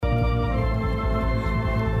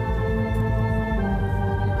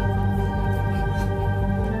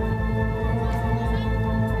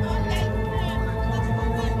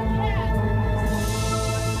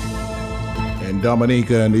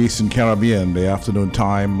Dominica and the Eastern Caribbean. The afternoon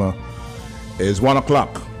time is 1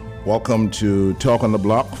 o'clock. Welcome to Talk on the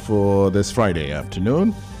Block for this Friday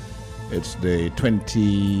afternoon. It's the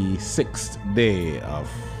 26th day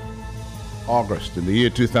of August in the year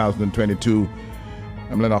 2022.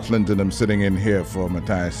 I'm Lennox Linton. I'm sitting in here for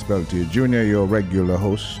Matthias Speltier Jr., your regular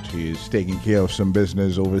host. He's taking care of some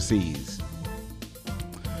business overseas.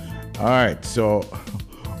 All right, so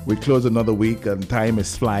we close another week and time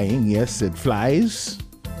is flying. Yes, it flies.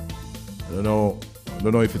 I don't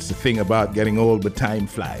know if it's the thing about getting old, but time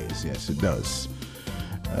flies. Yes, it does.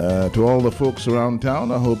 To all the folks around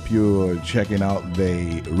town, I hope you're checking out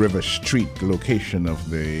the River Street location of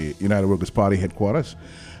the United Workers Party headquarters.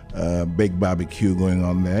 Big barbecue going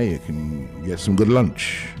on there. You can get some good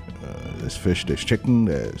lunch. There's fish, there's chicken,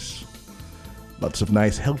 there's lots of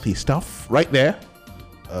nice healthy stuff right there.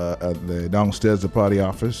 At the downstairs the party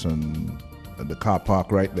office and at the car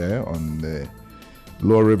park right there on the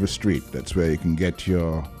Lower River Street. That's where you can get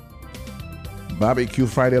your barbecue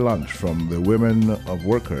Friday lunch from the Women of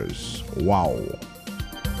Workers. Wow.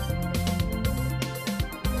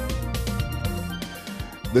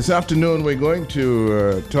 This afternoon we're going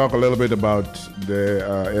to talk a little bit about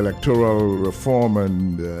the electoral reform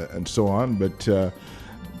and so on, but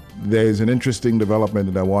there's an interesting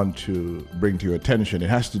development that I want to bring to your attention.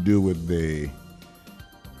 It has to do with the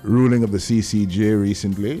ruling of the CCJ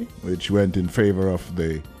recently, which went in favor of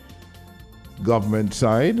the government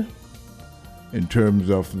side in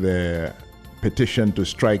terms of the petition to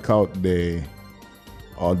strike out the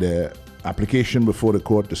application before the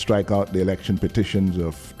court to strike out the election petitions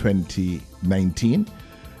of 2019.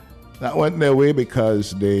 That went their way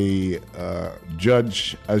because the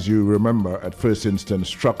judge, as you remember, at first instance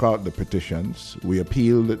struck out the petitions. We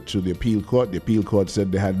appealed to the appeal court. The appeal court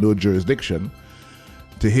said they had no jurisdiction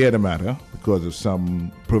to hear the matter because of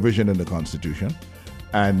some provision in the Constitution.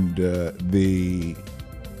 And the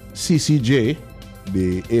CCJ,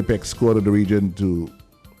 the apex court of the region to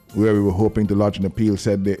where we were hoping to lodge an appeal,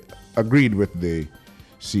 said they agreed with the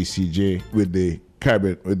CCJ, with the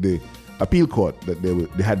cabinet, with the appeal court that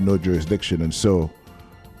they had no jurisdiction, and so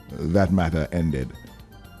that matter ended.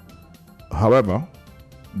 However,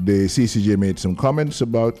 the CCJ made some comments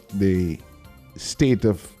about the state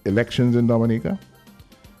of elections in Dominica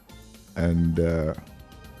and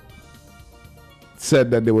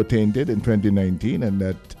said that they were tainted in 2019 and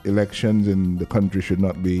that elections in the country should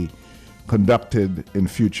not be conducted in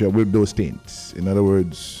future with those taints. In other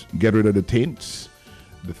words, get rid of the taints,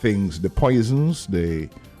 the things, the poisons, the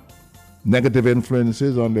negative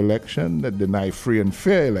influences on the election that deny free and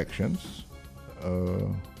fair elections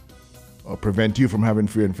or prevent you from having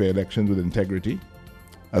free and fair elections with integrity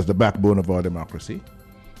as the backbone of our democracy.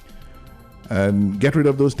 And get rid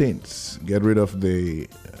of those taints. Get rid of the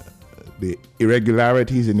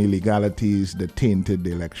irregularities and illegalities that tainted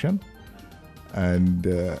the election. And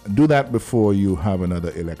do that before you have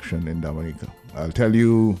another election in Dominica. I'll tell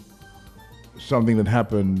you something that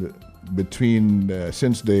happened between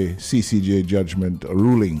since the CCJ judgment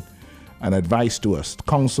ruling and advice to us,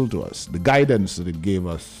 counsel to us, the guidance that it gave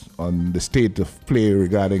us on the state of play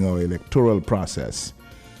regarding our electoral process.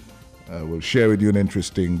 We'll share with you an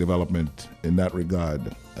interesting development in that regard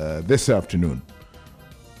this afternoon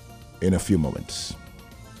in a few moments.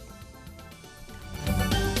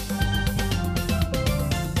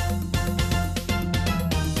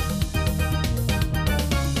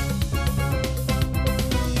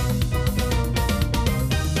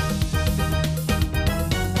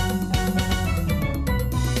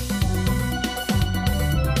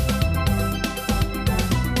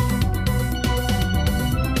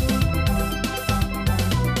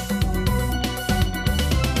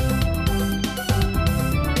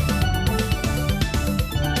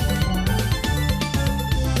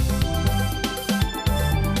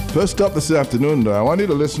 First up this afternoon, though, I want you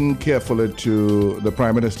to listen carefully to the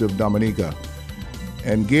Prime Minister of Dominica,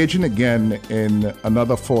 engaging again in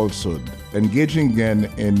another falsehood, engaging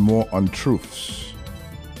again in more untruths.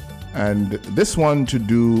 And this one to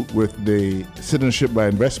do with the Citizenship by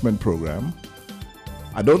Investment program.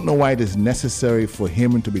 I don't know why it is necessary for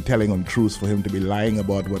him to be telling untruths, for him to be lying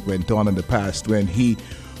about what went on in the past when he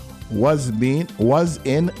was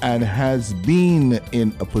in and has been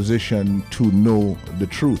in a position to know the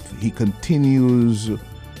truth. He continues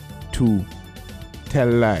to tell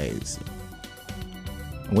lies.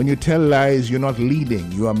 When you tell lies, you're not leading,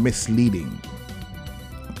 you are misleading.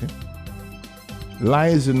 Okay?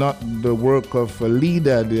 Lies are not the work of a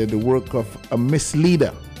leader, they're the work of a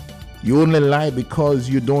misleader. You only lie because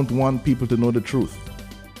you don't want people to know the truth.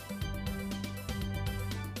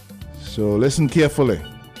 So listen carefully.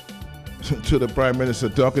 to the Prime Minister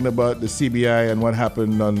talking about the CBI and what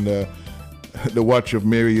happened on the watch of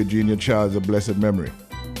Mary Eugenia Charles of blessed memory.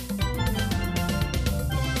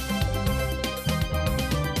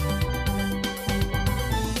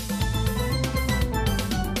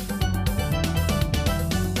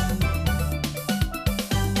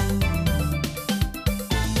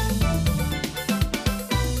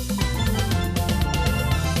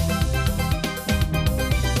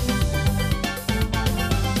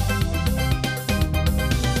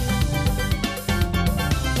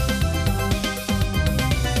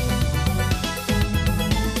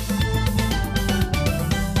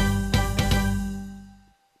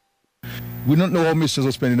 We don't know how ministers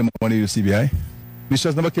are spending the money with CBI.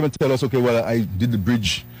 Ministers never came and tell us, okay, well, I did the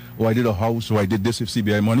bridge, or I did a house, or I did this with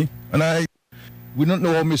CBI money. We don't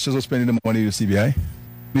know how ministers are spending the money with CBI.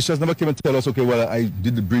 Ministers never came and tell us, okay, well, I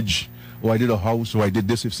did the bridge, or I did a house, or I did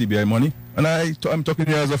this with CBI money. And I'm talking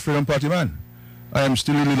here as a Freedom Party man. I am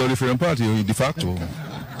still in the Freedom Party, de facto.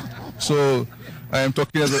 So I am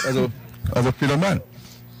talking as a Freedom man.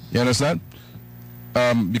 You understand?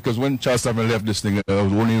 Because when Charles Tavener left this thing, I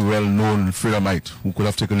was only well-known Freedomite who could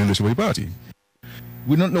have taken leadership of the party.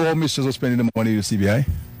 We don't know how ministers are spending the money with CBI.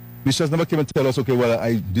 Ministers never came and tell us, okay, well,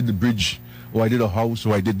 I did the bridge, or I did a house,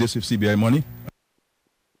 or I did this with CBI money.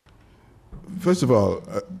 First of all,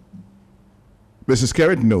 Mrs.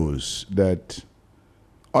 Skerrit knows that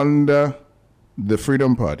under the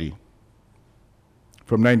Freedom Party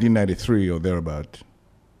from 1993 or thereabout,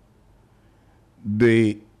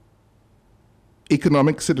 the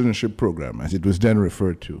Economic Citizenship Program, as it was then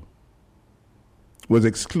referred to, was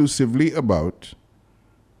exclusively about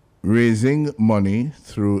raising money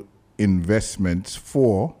through investments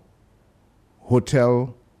for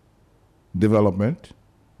hotel development.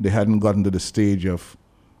 They hadn't gotten to the stage of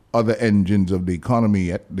other engines of the economy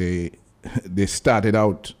yet. They started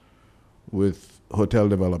out with hotel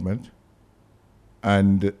development,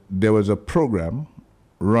 and there was a program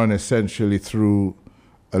run essentially through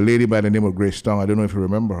a lady by the name of Grace Tong. I don't know if you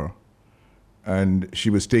remember her. And she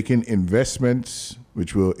was taking investments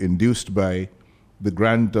which were induced by the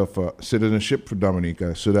grant of citizenship for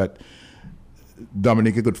Dominica so that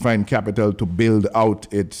Dominica could find capital to build out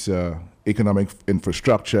its economic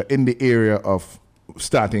infrastructure in the area of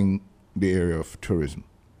starting the area of tourism.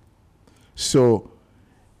 So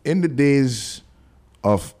in the days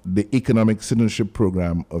of the Economic Citizenship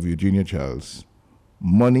Program of Eugenia Charles,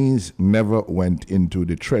 monies never went into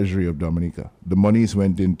the treasury of Dominica. The monies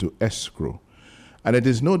went into escrow. And it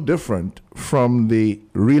is no different from the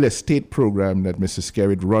real estate program that Mrs.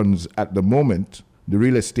 Skerrit runs at the moment, the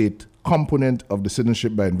real estate component of the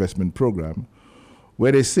Citizenship by Investment program,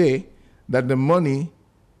 where they say that the money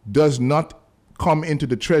does not come into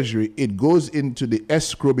the treasury, it goes into the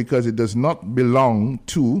escrow because it does not belong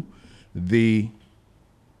to the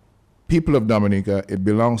people of Dominica. It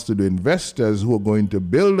belongs to the investors who are going to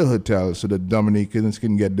build a hotel so that Dominicans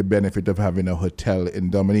can get the benefit of having a hotel in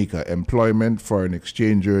Dominica, employment, foreign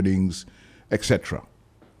exchange earnings, etc.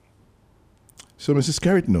 So Mrs.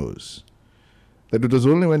 Skerrit knows that it was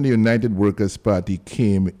only when the United Workers' Party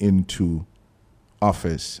came into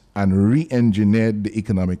office and re-engineered the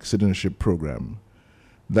Economic Citizenship Program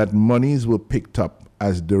that monies were picked up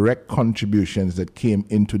as direct contributions that came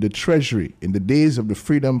into the treasury. In the days of the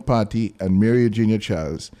Freedom Party and Mary Eugenia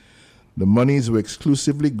Charles, the monies were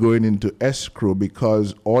exclusively going into escrow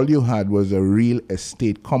because all you had was a real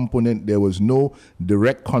estate component. There was no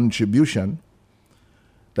direct contribution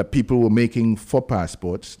that people were making for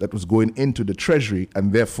passports that was going into the treasury,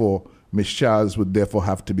 and therefore Ms. Charles would therefore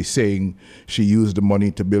have to be saying she used the money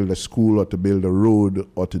to build a school or to build a road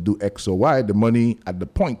or to do X or Y. The money at the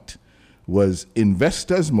point was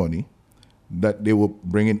investors' money that they were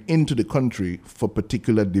bringing into the country for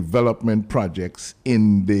particular development projects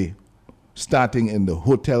starting in the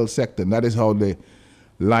hotel sector. And that is how the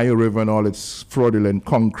Lyle River and all its fraudulent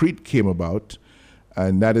concrete came about.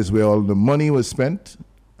 And that is where all the money was spent,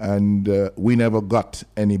 and we never got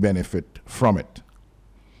any benefit from it.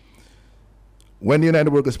 When the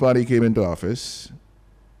United Workers' Party came into office,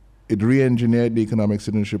 it re-engineered the Economic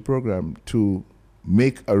Citizenship Program to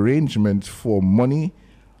make arrangements for money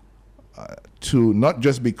to not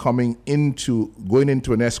just be going into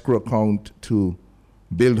an escrow account to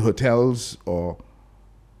build hotels or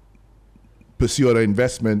pursue other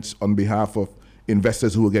investments on behalf of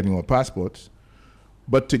investors who are getting our passports,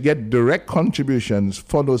 but to get direct contributions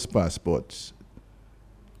for those passports,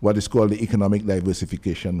 what is called the Economic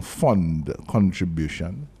Diversification Fund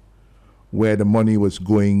contribution, where the money was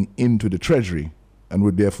going into the treasury and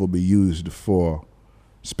would therefore be used for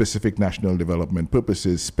specific national development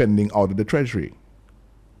purposes, spending out of the treasury.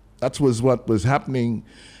 That was what was happening,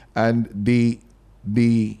 and the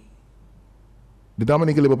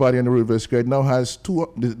Dominican Labour Party and the Reverse Credit now has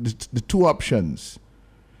the two options.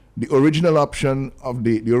 The original option of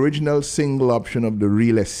the original single option of the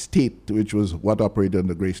real estate, which was what operated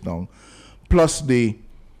under Gracetown, plus the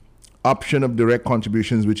option of direct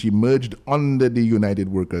contributions, which emerged under the United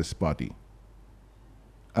Workers' Party.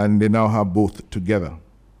 And they now have both together.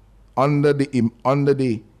 Under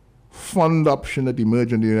the fund option that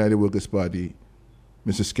emerged under the United Workers' Party,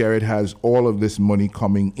 Mr. Skerritt has all of this money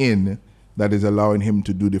coming in that is allowing him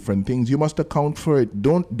to do different things. You must account for it.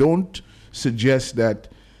 Don't suggest that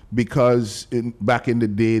because back in the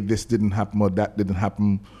day this didn't happen or that didn't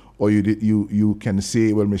happen, or you can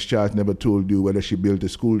say, well, Ms. Charles never told you whether she built a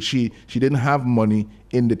school. She didn't have money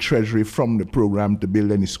in the treasury from the program to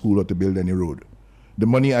build any school or to build any road. The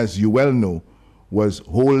money, as you well know, was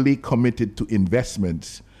wholly committed to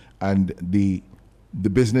investments and the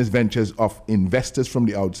business ventures of investors from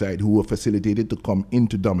the outside who were facilitated to come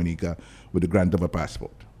into Dominica with the grant of a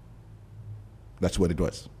passport. That's what it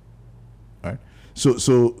was. All right?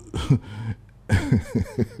 So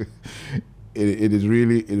it is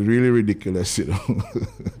really ridiculous, you know.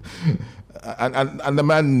 and the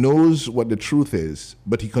man knows what the truth is,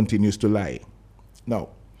 but he continues to lie. Now,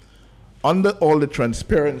 under all the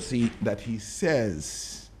transparency that he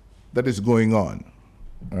says that is going on,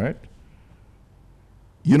 all right,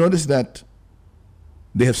 you notice that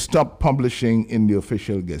they have stopped publishing in the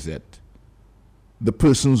official gazette the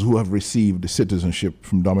persons who have received citizenship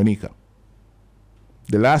from Dominica.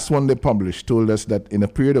 The last one they published told us that in a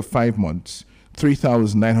period of 5 months,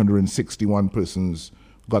 3,961 persons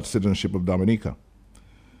got citizenship of Dominica.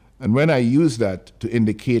 And when I use that to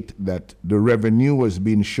indicate that the revenue was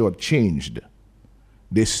being shortchanged,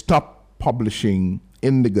 they stopped publishing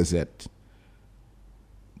in the Gazette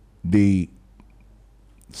the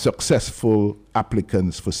successful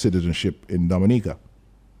applicants for citizenship in Dominica.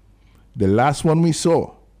 The last one we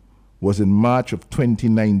saw was in March of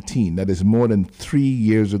 2019. That is more than 3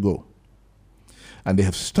 years ago. And they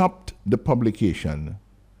have stopped the publication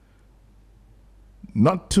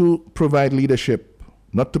not to provide leadership,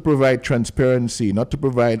 not to provide transparency, not to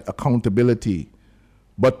provide accountability,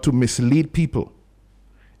 but to mislead people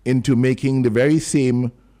into making the very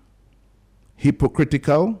same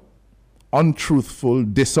hypocritical, untruthful,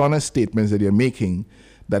 dishonest statements that they're making,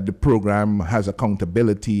 that the program has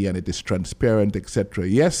accountability and it is transparent, etc.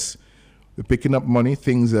 Yes, we're picking up money,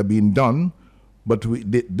 things are being done, but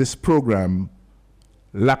this program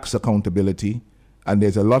lacks accountability, and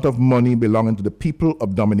there's a lot of money belonging to the people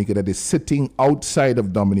of Dominica that is sitting outside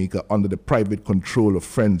of Dominica under the private control of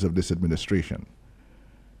friends of this administration.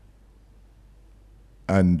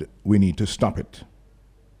 And we need to stop it.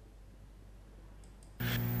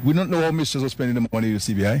 We don't know how ministers are spending the money with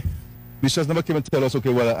CBI. Ministers never came and tell us, okay,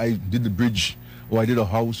 well, I did the bridge, or I did a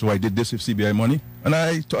house, or I did this with CBI money. And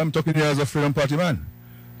I'm talking here as a Freedom Party man.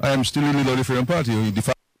 I am still the leader of the Freedom Party.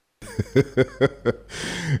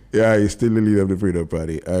 Yeah, he's still the leader of the Freedom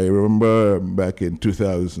Party. I remember back in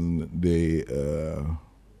 2000, the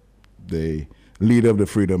leader of the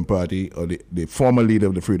Freedom Party, or the former leader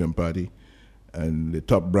of the Freedom Party, and the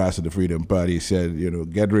top brass of the Freedom Party said, you know,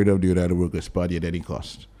 get rid of the United Workers' Party at any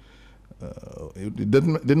cost. It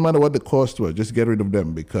didn't matter what the cost was, just get rid of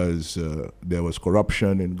them, because there was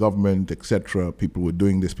corruption in government, etc. People were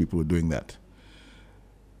doing this, people were doing that.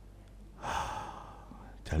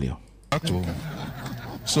 Tell you.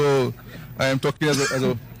 So I am talking as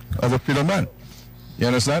a freedom man. You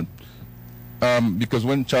understand? Because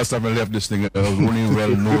when Charles Savin left this thing, there was only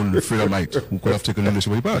well-known freedomite who could have taken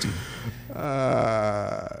leadership of the party.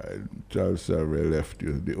 Charles Savin left.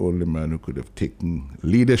 You the only man who could have taken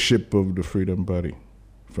leadership of the Freedom Party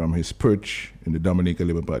from his perch in the Dominican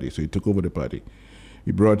Labour Party. So he took over the party.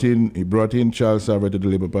 He brought in Charles Savin to the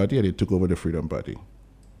Labour Party, and he took over the Freedom Party.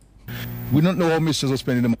 We don't know how ministers are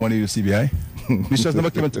spending the money with CBI. Ministers never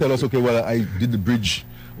came and tell us, okay, well, I did the bridge,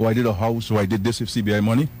 or I did a house, or I did this with CBI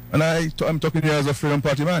money. And I'm talking here as a Freedom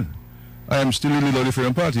Party man. I am still the leader of the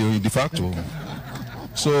Freedom Party, de facto.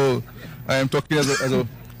 So I am talking as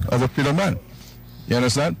a freedom man. You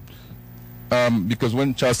understand? Because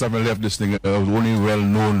when Charles Savin left this thing, there was only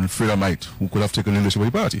well-known freedomite who could have taken leadership of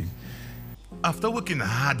the party. After working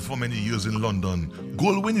hard for many years in London,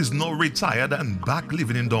 Goldwyn is now retired and back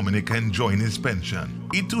living in Dominica enjoying his pension.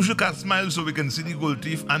 He toujours ka smile so we can see the gold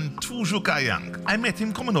teeth and toujours ka yank. I met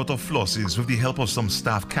him coming out of Floss's with the help of some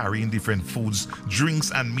staff carrying different foods,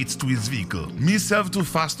 drinks and meats to his vehicle. Myself too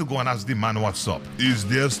fast to go and ask the man what's up. Is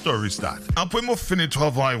their story start? Après mo fini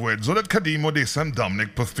 12 I words, so that Kadimo de San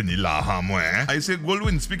Dominic per fini la hamwe. I said,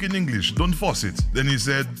 Goldwyn, speak in English, don't force it. Then he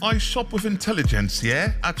said, I shop with intelligence,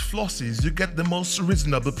 yeah? At Floss's you get the most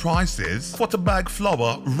reasonable prices. Quarter bag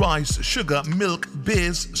flour, rice, sugar, milk,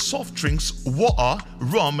 beers, soft drinks, water,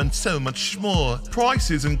 rum and so much more.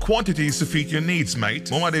 Prices and quantities to fit your needs, mate.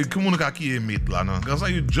 Mama de kumunuka kiye mate lana. Cause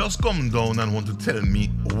you just come down and want to tell me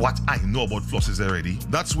what I know about Floss's already.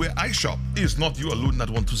 That's where I shop. It's not you alone that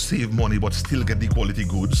want to save money but still get the quality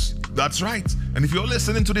goods. That's right. And if you're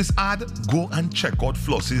listening to this ad, go and check out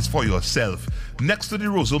Floss's for yourself. Next to the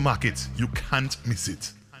Roseau Market. You can't miss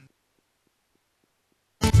it.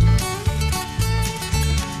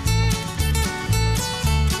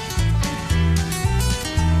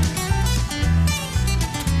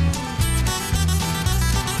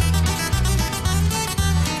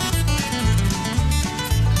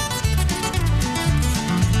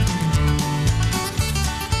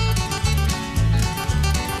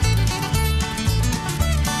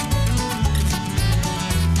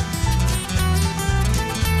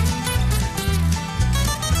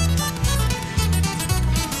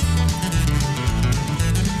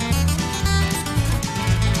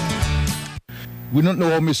 We don't know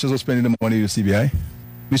how Mrs. was spending the money with CBI.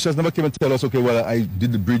 Mrs. never came and tell us, okay, well, I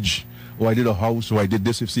did the bridge, or I did a house, or I did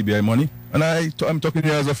this with CBI money. And I'm talking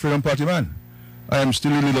here as a Freedom Party man. I am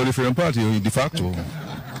still in the Freedom Party, de facto.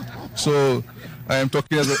 So I am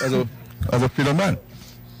talking as a Freedom man.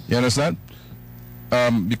 You understand?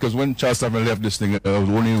 Because when Charles Tavener left this thing, I was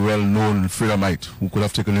only well-known Freedomite who could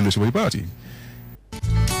have taken leadership of the party.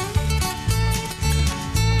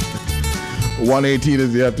 1:18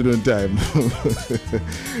 is the afternoon time.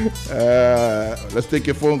 Let's take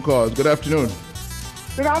your phone calls. Good afternoon.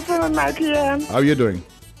 Good afternoon, my PM. How are you doing?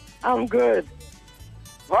 I'm good.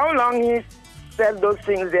 How long he said those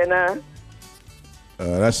things then?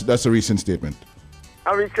 That's a recent statement.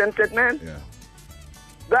 A recent statement? Yeah.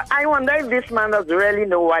 But I wonder if this man does really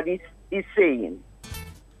know what he's saying.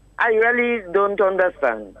 I really don't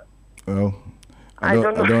understand. Well, I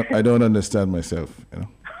don't understand myself, you know.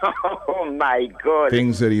 Oh my God.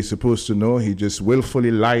 Things that he's supposed to know, he just willfully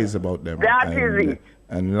lies about them. That is it.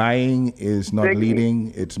 And lying is not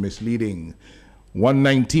leading, it's misleading.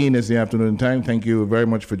 1:19 is the afternoon time. Thank you very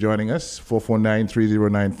much for joining us.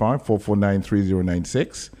 449-3095,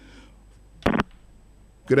 449-3096.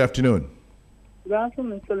 Good afternoon. Good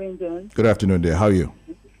afternoon, Mr. Linton. Good afternoon, dear. How are you?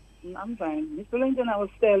 I'm fine. Mr. Linton, I was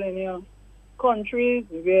telling you, countries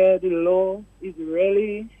where the law is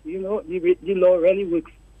really, the law really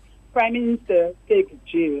works. Prime Minister takes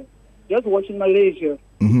jail. Just watching Malaysia.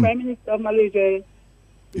 Mm-hmm. Prime Minister of Malaysia.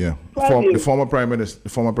 Yeah. The former Prime Minister,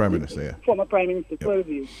 yeah. Former Prime Minister, 12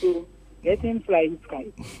 years. So let him fly his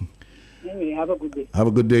kite. Anyway, have a good day. Have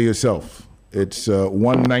a good day yourself. It's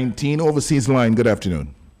 1:19 overseas line. Good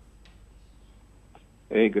afternoon.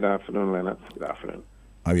 Hey, good afternoon, Leonard. Good afternoon.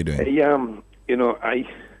 How are you doing? Hey,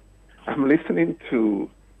 I'm listening to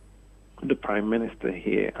the Prime Minister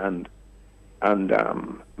here, and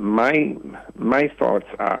my thoughts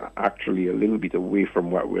are actually a little bit away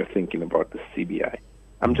from what we're thinking about the CBI.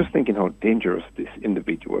 I'm just thinking how dangerous this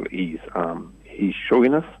individual is. He's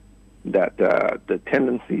showing us that the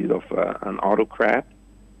tendencies of an autocrat,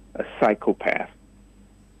 a psychopath.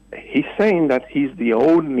 He's saying that he's the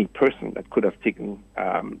only person that could have taken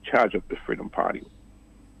charge of the Freedom Party.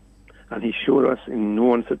 And he showed us in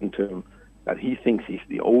no uncertain terms that he thinks he's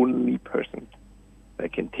the only person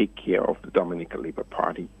that can take care of the Dominican Labour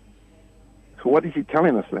Party. So what is he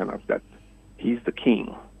telling us, Leonard? That he's the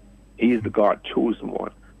king. He is the God-chosen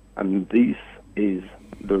one. And this is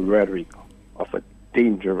the rhetoric of a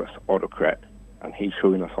dangerous autocrat. And he's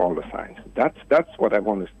showing us all the signs. That's what I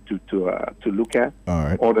want us to look at. All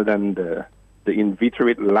right. Other than the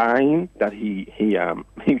inveterate line that he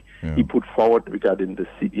put forward regarding the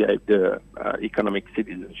CDI, the economic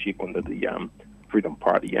citizenship under the Freedom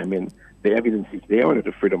Party. I mean, the evidence is there under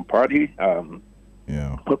the Freedom Party.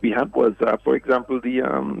 What we had was, for example,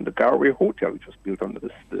 the Galway Hotel, which was built under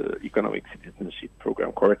the economic citizenship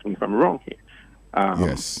program. Correct me if I'm wrong here.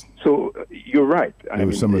 Yes. So you're right.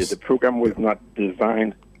 The program was not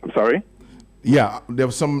designed. I'm sorry. Yeah, there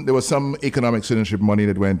was some economic citizenship money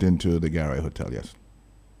that went into the Galway Hotel. Yes.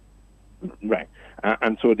 Right,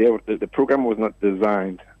 and so the program was not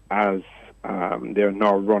designed as they're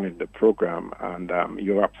now running the program, and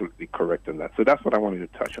you're absolutely correct in that. So that's what I wanted to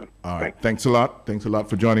touch on. All right. Thanks a lot. Thanks a lot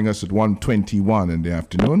for joining us at 1:21 in the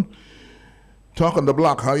afternoon. Talk on the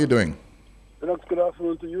Block. How are you doing? Good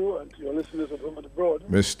afternoon to you and to your listeners at home and abroad.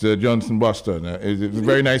 Mr. Johnson Boston, it's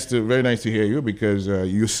very nice to hear you, because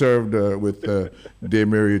you served with Dame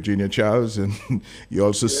Mary Eugenia Charles, and you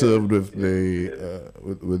also served with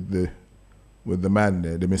the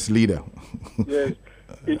man, the misleader. Yes.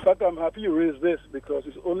 In fact, I'm happy you raised this, because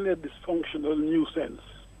it's only a dysfunctional nuisance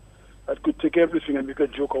that could take everything and make a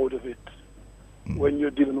joke out of it when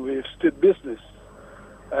you're dealing with state business.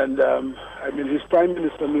 And he's Prime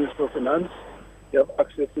Minister, Minister of Finance. He has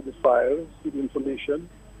access to the files, to the information.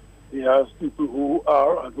 He has people who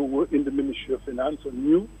are and who were in the Ministry of Finance and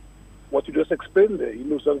knew what you just explained there. He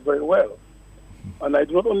knows that very well. And I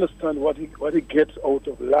do not understand what he gets out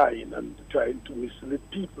of lying and trying to mislead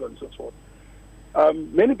people and so forth.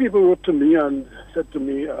 Many people wrote to me and said to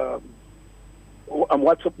me,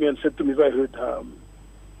 WhatsApped me and said to me if I heard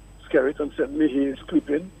Skerrit, and said me he is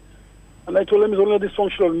clipping. And I told him he's only a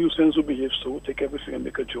dysfunctional nuisance who behaves so, take everything and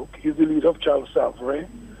make a joke. He's the leader of Charles Savary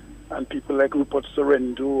and people like Rupert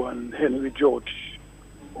Sorrento and Henry George,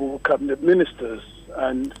 who were cabinet ministers.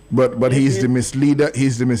 But he's the misleader.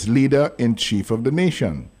 He's the misleader in chief of the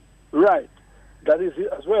nation. Right, that is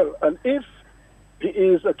it as well. And if he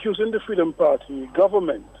is accusing the Freedom Party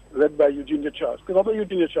government led by Eugenia Charles, because not the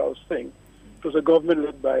Eugenia Charles thing, it was a government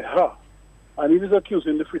led by her, and he is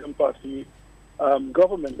accusing the Freedom Party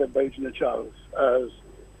government led by Eugenia Charles as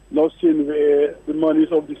not seeing where the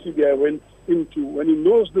monies of the CBI went into, when he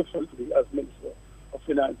knows differently as Minister of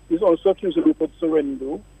Finance. He's also accusing Rupert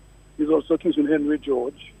Sorrento. He's also accusing Henry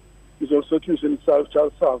George. He's also accusing Charles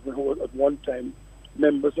Savary, who were at one time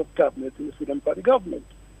members of cabinet in the Freedom Party government.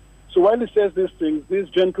 So while he says these things, these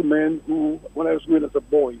gentlemen who, when I was growing as a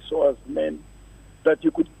boy, so as men, that you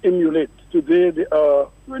could emulate, today they are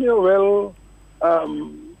really well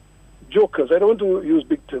jokers. I don't want to use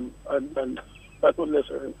victim and I don't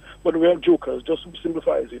necessarily, but we are jokers, just to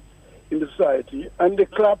simplify it, in the society. And they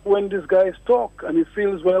clap when these guys talk, and he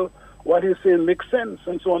feels, well, what he's saying makes sense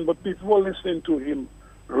and so on. But people who are listening to him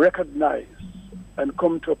recognize and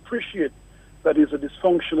come to appreciate that he's a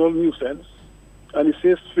dysfunctional nuisance, and he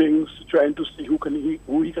says things trying to see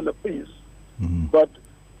who he can appease. Mm-hmm. But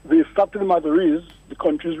the fact of the matter is, the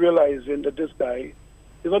country is realizing that this guy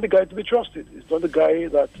is not the guy to be trusted. It's not the guy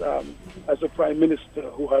that, as a prime minister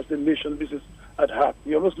who has the nation business at heart,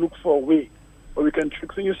 we always look for a way where we can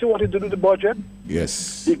trick things. You see what he did with the budget?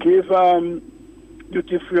 Yes. He gave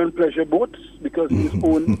duty-free and pleasure boats because his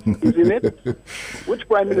own is in it. Which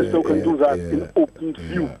prime minister can do that in open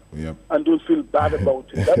view and don't feel bad about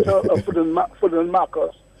it? That's Ferdinand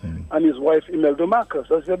Marcos and his wife Imelda Marcos.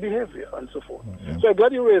 That's their behavior and so forth. So I'm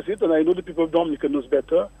glad you raised it, and I know the people of Dominica knows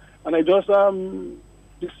better, and I just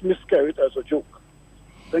dismiss Skerrit as a joke.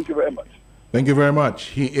 Thank you very much. Thank you very much.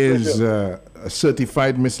 He is a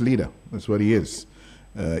certified misleader. That's what he is.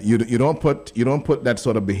 You don't put that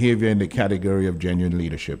sort of behavior in the category of genuine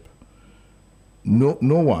leadership. No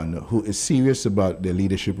one who is serious about their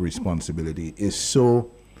leadership responsibility is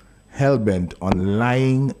so hell-bent on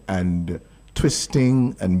lying and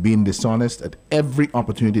twisting and being dishonest at every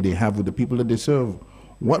opportunity they have with the people that they serve.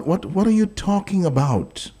 What are you talking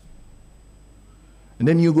about? And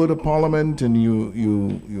then you go to Parliament and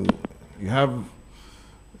you have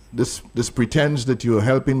this pretense that you're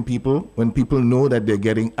helping people when people know that they're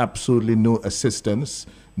getting absolutely no assistance,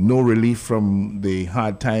 no relief from the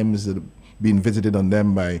hard times that are being visited on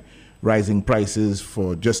them by rising prices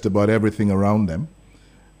for just about everything around them.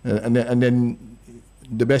 And then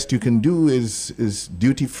the best you can do is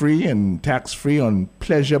duty-free and tax-free on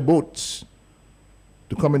pleasure boats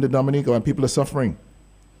to come into Dominica when people are suffering.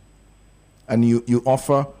 And you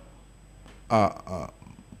offer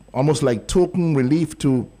almost like token relief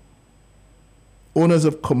to owners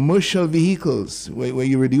of commercial vehicles where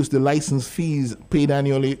you reduce the license fees paid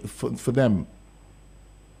annually for them.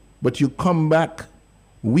 But you come back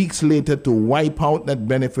weeks later to wipe out that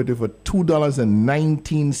benefit of a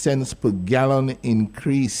 $2.19 per gallon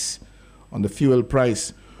increase on the fuel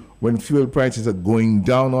price when fuel prices are going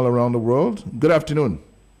down all around the world. Good afternoon.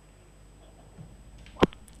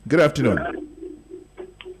 Good afternoon.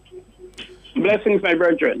 Blessings, my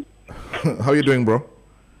brethren. How you doing, bro?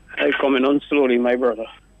 I'm coming on slowly, my brother.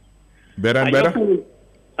 Better and better?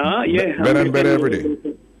 Yeah. Better and better every day.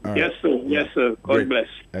 Yes, sir. Yes, sir. God Great. bless.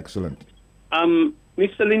 Excellent.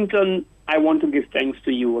 Mr. Linton, I want to give thanks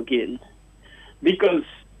to you again. Because,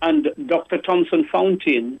 and Dr. Thompson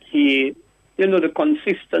Fountain, the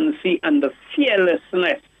consistency and the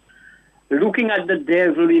fearlessness, looking at the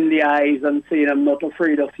devil in the eyes and saying, I'm not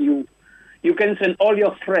afraid of you. You can send all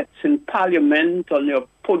your threats in Parliament, on your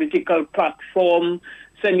political platform,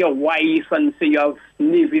 send your wife and say you have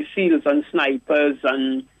Navy SEALs and snipers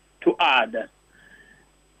and to add.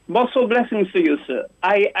 Bosso, blessings to you, sir.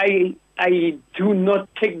 I do not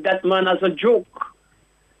take that man as a joke.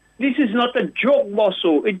 This is not a joke,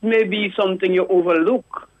 Bosso. It may be something you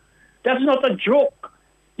overlook. That's not a joke.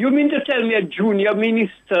 You mean to tell me a junior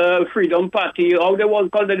minister, Freedom Party, how they was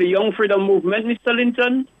called the Young Freedom Movement, Mr.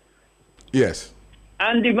 Linton? Yes.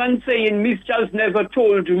 And the man saying, Miss Charles never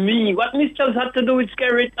told me. What Miss Charles had to do with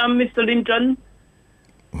Skerrit and Mr. Linton?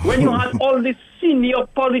 When you had all these senior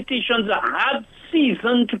politicians, had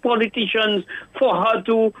seasoned politicians for her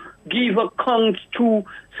to give account to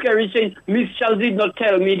Skerrit saying, Miss Charles did not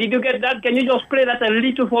tell me. Did you get that? Can you just play that a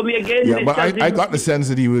little for me again? Yeah, but I got the sense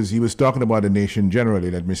that he was talking about the nation generally,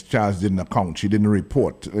 that Miss Charles didn't account. She didn't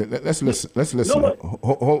report. Let's listen. No,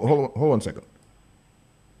 hold one second.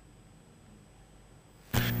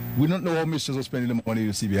 We don't know how Mr. was spending the money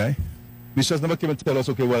with CBI. Mr. never came and tell us,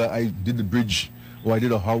 okay, well, I did the bridge, or I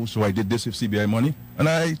did a house, or I did this with CBI money. And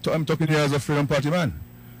I'm talking here as a Freedom Party man.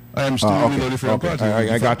 I am still in the Freedom Party.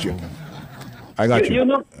 I got you. I got you. You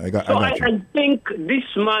know, I got you. I think this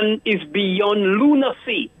man is beyond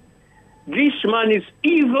lunacy. This man is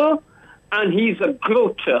evil, and he's a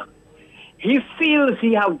gloater. He feels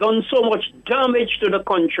he has done so much damage to the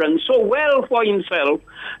country and so well for himself.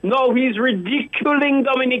 Now he's ridiculing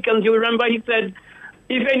Dominicans. You remember he said,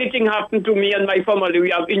 if anything happened to me and my family, we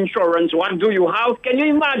have insurance. What do you have? Can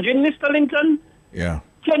you imagine, Mr. Linton? Yeah.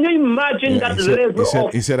 Can you imagine that level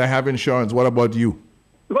he said, I have insurance. What about you?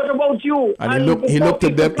 What about you? And he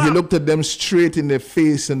looked at them straight in the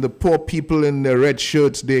face, and the poor people in the red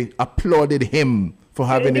shirts, they applauded him for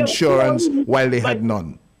having insurance while they had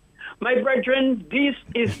none. My brethren, this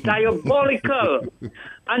is diabolical.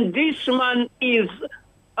 And this man is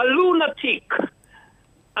a lunatic.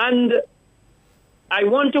 And I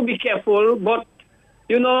want to be careful, but,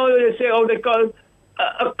 you know, they say, they call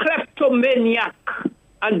a kleptomaniac.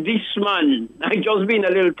 And this man, I just been a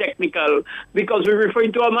little technical, because we're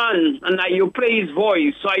referring to a man, and you play his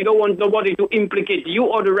voice, so I don't want nobody to implicate you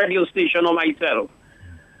or the radio station or myself.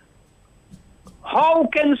 How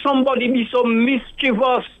can somebody be so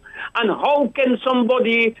mischievous? And how can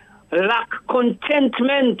somebody lack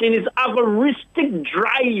contentment in his avarice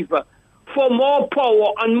drive for more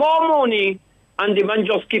power and more money? And the man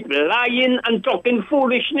just keep lying and talking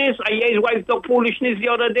foolishness. I hear his wife talk foolishness the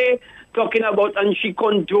other day, talking about, and she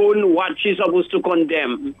condone what she's supposed to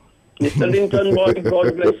condemn. Mr. Linton, God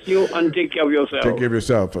bless you, and take care of yourself. Take care of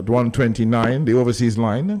yourself. At 1:29, the overseas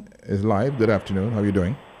line is live. Good afternoon. How are you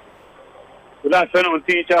doing? Good afternoon,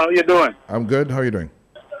 teacher. How you doing? I'm good. How are you doing?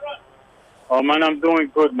 Oh man, I'm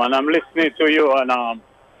doing good, man. I'm listening to you, and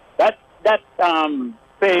that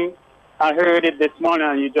thing, I heard it this morning,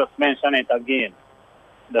 and you just mentioned it again.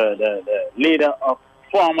 The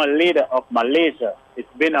former leader of Malaysia.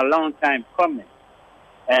 It's been a long time coming,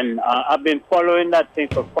 and I've been following that thing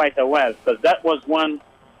for quite a while, because that was one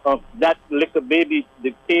of that little baby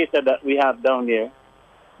dictator that we have down there,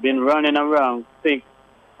 been running around, think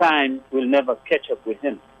time will never catch up with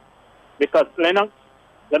him, because Lennox.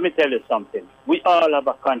 Let me tell you something. We all have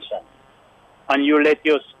a conscience. And you let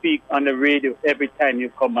your speak on the radio every time you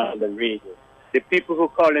come on the radio. The people who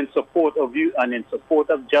call in support of you and in support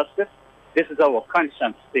of justice, this is our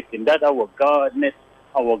conscience speaking. That's our Godness,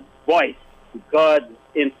 our voice, God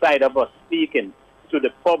inside of us speaking to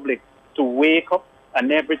the public to wake up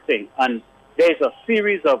and everything. And there's a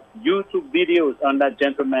series of YouTube videos on that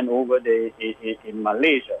gentleman over there in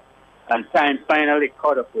Malaysia. And time finally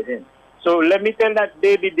caught up with him. So let me tell that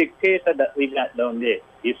baby dictator that we got down there,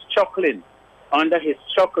 he's chuckling. Under his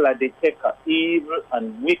chuckle, they take evil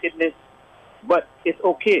and wickedness. But it's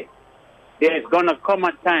okay. There's going to come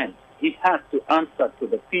a time he has to answer to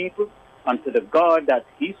the people and to the God that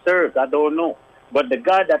he serves. I don't know. But the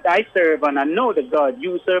God that I serve, and I know the God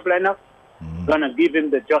you serve, Leonard, going to give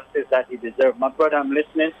him the justice that he deserves. My brother, I'm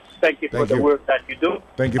listening. Thank you for the work that you do.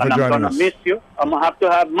 Thank you for joining us. I'm going to miss you. I'm going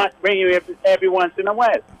to have Matt bring you every once in a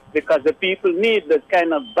while, because the people need the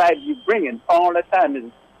kind of vibe you bring in all the time.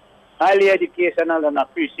 It's highly educational, and I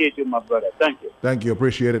appreciate you, my brother. Thank you. Thank you.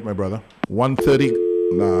 Appreciate it, my brother.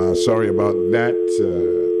 1:30. Sorry about that.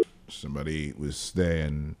 Somebody was there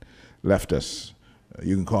and left us.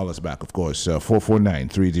 You can call us back, of course.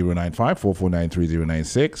 449-3095,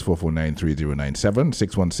 449-3096,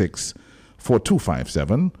 449-3097,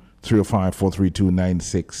 616-4257,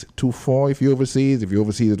 305-432-9624. If you're overseas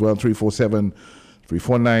as well,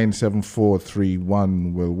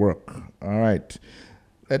 347-349-7431 will work. All right.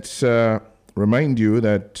 Let's remind you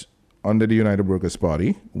that under the United Workers'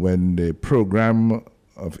 Party, when the program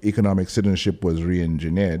of economic citizenship was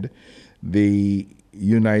re-engineered, the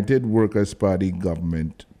United Workers' Party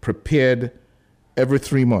government prepared every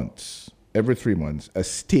 3 months, a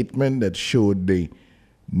statement that showed the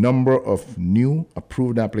number of new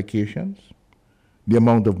approved applications, the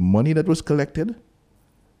amount of money that was collected,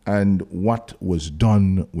 and what was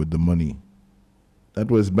done with the money. That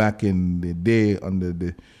was back in the day under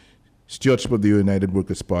the stewardship of the United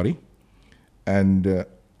Workers' Party. And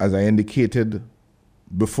as I indicated,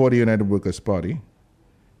 before the United Workers' Party,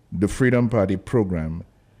 the Freedom Party program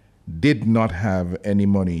did not have any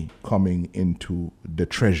money coming into the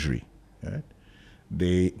treasury. Right?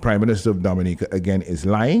 The Prime Minister of Dominica, again, is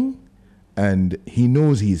lying, and he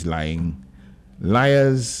knows he's lying.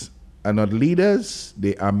 Liars are not leaders,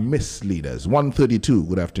 they are misleaders. 132,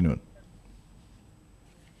 good afternoon.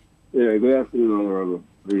 Yeah, good afternoon, Honorable.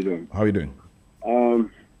 How are you doing? How are you doing?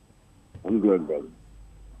 I'm good, brother.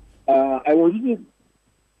 I wanted to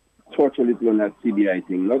touch a little on that CBI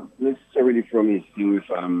thing, not necessarily from his thing with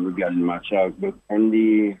regarding my child, but on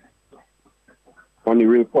the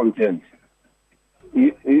real content.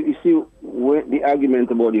 You see, the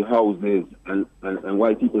argument about the houses and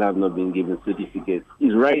why people have not been given certificates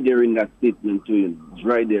is right there in that statement to you. It's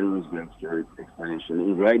right there in Roosevelt's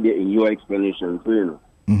explanation. It's right there in your explanation too, you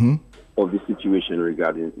know, of the situation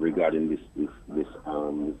regarding this thing.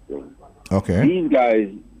 Okay. These guys,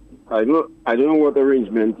 I don't know what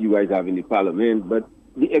arrangement you guys have in the parliament, but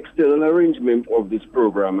the external arrangement of this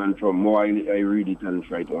program, and from how I read it and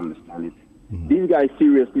try to understand it, these guys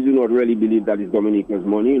seriously do not really believe that it's Dominica's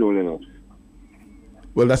money, you know, Lennox.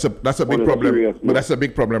 Well, that's a big problem. But that's a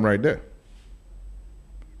big problem right there.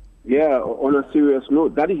 Yeah, on a serious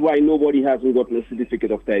note, that is why nobody hasn't gotten a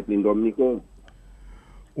certificate of title in Dominica.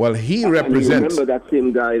 Well, he represents. Remember that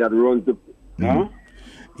same guy that runs the. Huh?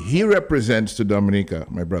 He represents to Dominica,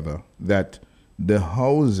 my brother, that the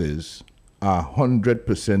houses are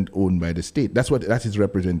 100% owned by the state. That's his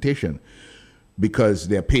representation, because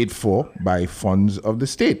they're paid for by funds of the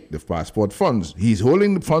state, the passport funds. He's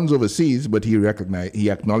holding the funds overseas, but he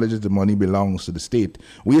acknowledges the money belongs to the state.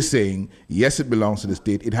 We're saying, yes, it belongs to the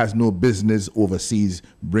state. It has no business overseas.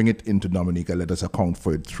 Bring it into Dominica. Let us account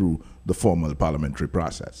for it through the formal parliamentary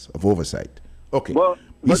process of oversight. Okay. But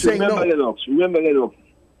remember, Lennox,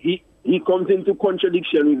 he comes into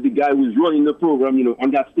contradiction with the guy who's running the program, you know, on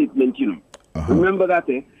that statement, you know. Remember that,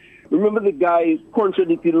 eh? Remember the guy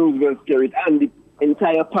contradicted Roosevelt Skerrit and the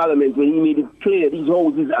entire parliament when he made it clear these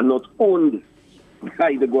houses are not owned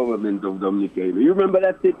by the government of Dominica. You remember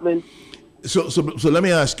that statement? So let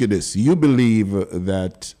me ask you this. You believe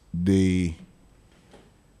that the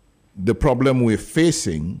problem we're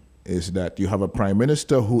facing is that you have a prime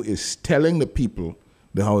minister who is telling the people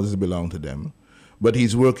the houses belong to them, but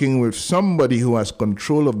he's working with somebody who has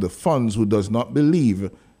control of the funds who does not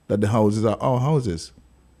believe that the houses are our houses.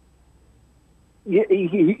 Yeah,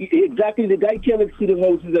 exactly. The guy cannot see the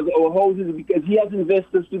houses as our houses because he has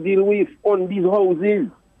investors to deal with on these houses.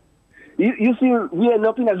 You see, we are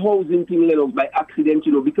not in a housing thing, Lennox, by accident,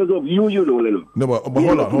 you know, because of you know, Lennox. No, but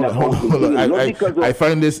hold on. I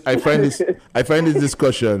find this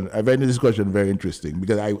discussion very interesting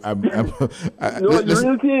because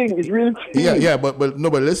It's real thing. Yeah, but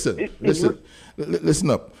listen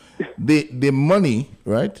up. The money,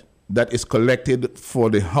 right, that is collected for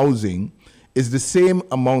the housing is the same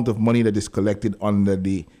amount of money that is collected under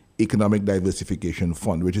the Economic Diversification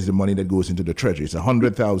Fund, which is the money that goes into the treasury. It's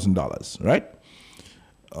 $100,000, right?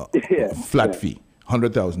 Flat fee,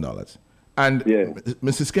 $100,000. And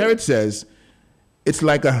Mr. Skerrit says it's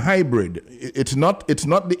like a hybrid. It's not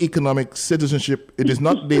the economic citizenship. It is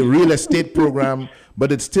not the real estate program,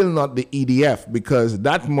 but it's still not the EDF, because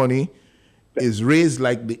that money is raised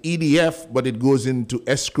like the EDF, but it goes into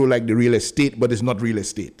escrow like the real estate, but it's not real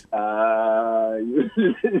estate.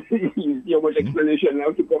 You see how much explanation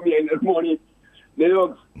now to come here in that morning. You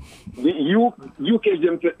catch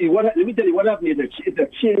them. Let me tell you what happened. It's a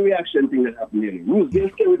chain reaction thing that happened here.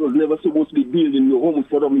 Roosevelt Skerrit was never supposed to be building new homes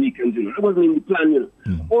for Dominicans, you know. That wasn't in the plan, you know.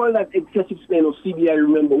 All that excessive spend of CBI,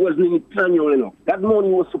 remember, wasn't in the plan, you know. That money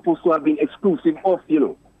was supposed to have been exclusive of, you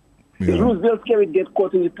know. If Roosevelt Skerrit get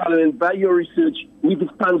caught in the parliament by your research with his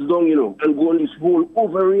pants down, you know, and go on this whole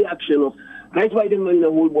overreaction of, that's why they're in a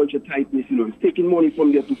whole bunch of tightness, you know. It's taking money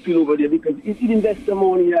from there to fill over there because it invests the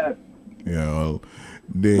money there. Yeah, well,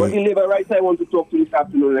 but the labor rights I want to talk to this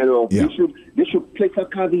afternoon, you know, they should place a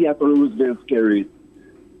caveat on Roosevelt Skerrit.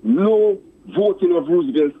 No voting of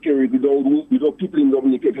Roosevelt Skerrit without people in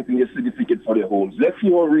Dominica getting a certificate for their homes. Let's see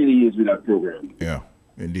how it really is with that program. Yeah,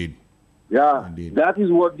 indeed. Yeah, indeed. That is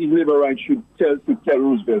what the labor rights should tell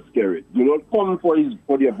Roosevelt Skerrit. Do not come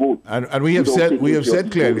for their vote. And we have said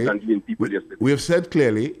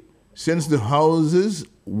clearly since the houses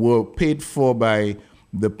were paid for by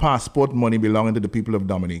the passport money belonging to the people of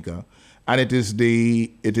Dominica, and it is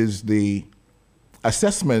the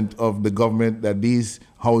assessment of the government that these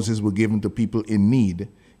houses were given to people in need,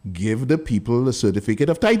 give the people a certificate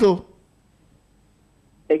of title.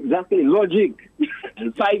 Exactly, logic.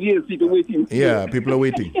 5 years people waiting. Yeah, people are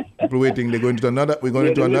waiting. People are waiting. We're going into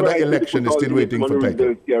another election. They're still waiting for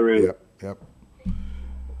title. Yep.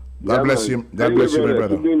 God bless you. God bless you, my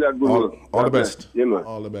brother. All the best.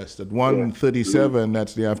 All the best. At 1:37,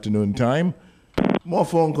 that's the afternoon time. More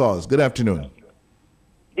phone calls. Good afternoon.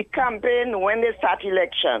 The campaign, when they start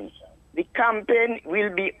elections, the campaign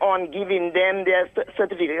will be on giving them their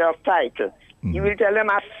certificate of title. Mm-hmm. You will tell them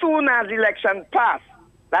as soon as election pass,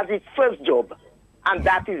 that's his first job. And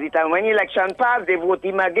that is it. And when election pass, they vote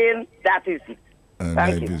him again. That is it.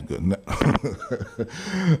 Thank you. Good.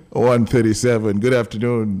 1:37. Good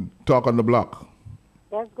afternoon. Talk on the block.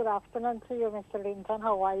 Yes, good afternoon to you, Mr. Linton.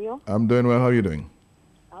 How are you? I'm doing well. How are you doing?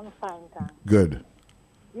 I'm fine, thanks. Good.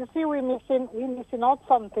 You see, we're missing out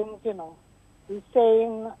some things, you know. We're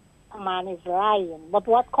saying a man is lying, but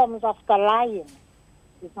what comes after lying?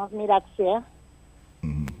 It's not me that say.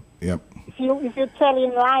 Mm-hmm. Yep. If you're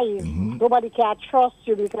telling lies, nobody can trust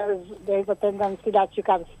you because there's a tendency that you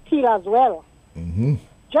can steal as well. Mm-hmm.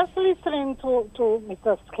 Just listening to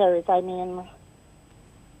Mr. Skerritt, I mean,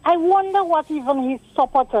 I wonder what even his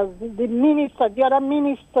supporters, the ministers, the other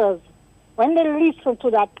ministers, when they listen to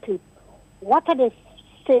that clip, what are they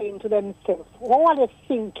saying to themselves? What are they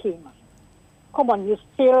thinking? Come on, you're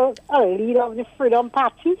still a leader of the Freedom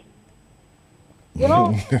Party? You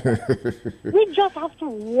know, we just have to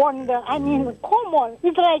wonder. I mean, come on.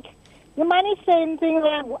 It's like the man is saying things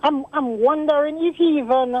like, I'm wondering if he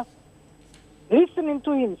even listening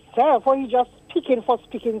to himself or he just speaking for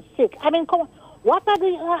speaking's sake. I mean, come on. What are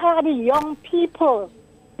the young people,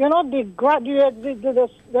 you know, the graduates,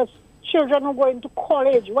 the children who go into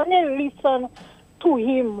college, when they listen to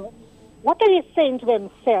him, what are they saying to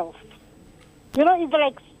themselves? You know,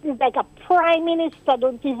 it's like a prime minister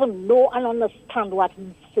don't even know and understand what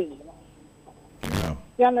he's saying. Yeah.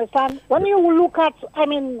 You understand? When you look at, I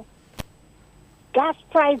mean, gas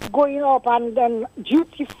price going up and then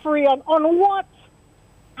duty free and on what?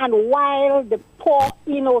 And while the poor,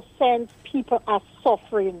 innocent people are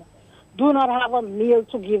suffering, do not have a meal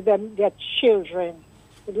to give them their children.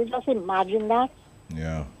 Could you just imagine that?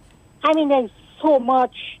 Yeah. I mean, there's so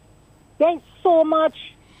much.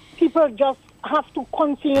 People just have to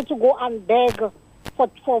continue to go and beg for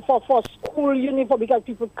school uniform because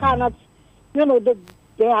people cannot, you know,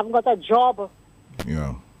 they haven't got a job.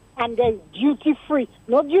 Yeah. And there's duty free.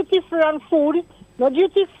 No duty free on food, no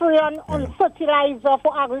duty free on fertilizer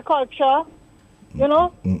for agriculture, you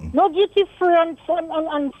know. No duty free on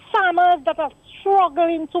farmers that are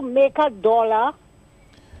struggling to make a dollar.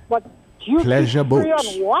 But duty Pleasure free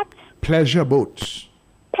boats. on what? Pleasure boats.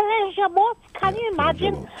 Pleasure boats? Can you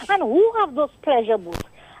imagine? And who have those pleasure boats?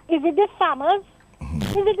 Is it the farmers?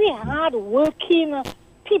 Is it the hard-working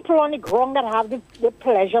people on the ground that have the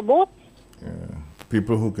pleasure boats? Yeah.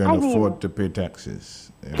 People who can afford to pay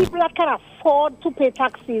taxes. Yeah. People that can afford to pay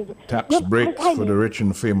taxes. Tax breaks for the rich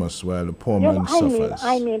and famous while the poor man suffers.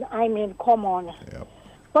 I mean, come on. Yep.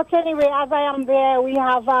 But anyway, as I am there, we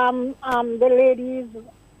have the ladies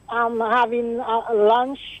having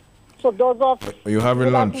lunch. So those of you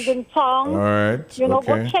having lunch in town, all right? You know,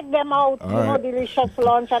 okay. go check them out. All you know, right. delicious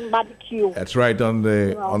lunch and barbecue. That's right on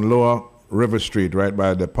Lower River Street, right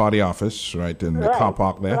by the party office, right in the car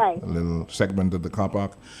park there. Right. A little segment of the car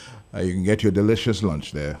park. You can get your delicious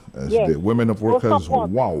lunch there. Yes. The women of workers.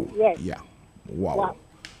 Wow. Yes. Yeah. Wow.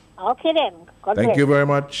 Okay then. God Thank bless. you very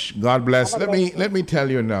much. God bless. Have a Let me tell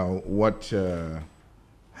you now what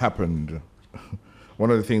happened. One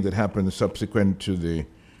of the things that happened subsequent to the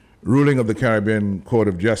ruling of the Caribbean Court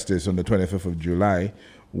of Justice on the 25th of July,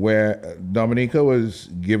 where Dominica was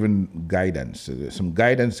given guidance. Some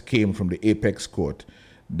guidance came from the Apex Court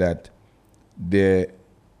that the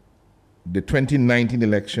 2019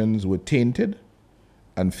 elections were tainted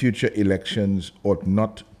and future elections ought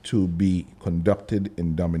not to be conducted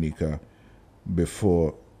in Dominica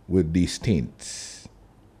with these taints.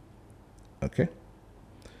 Okay?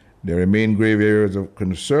 There remain grave areas of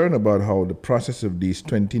concern about how the process of these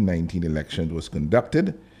 2019 elections was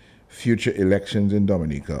conducted. Future elections in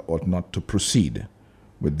Dominica ought not to proceed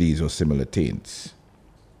with these or similar taints.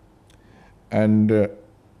 And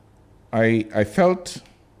I felt,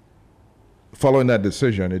 following that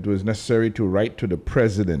decision, it was necessary to write to the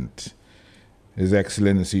President, His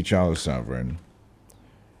Excellency Charles Sovereign,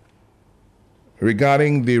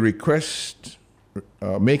 regarding the request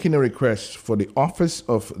making a request for the office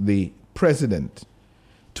of the President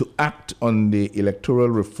to act on the electoral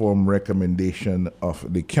reform recommendation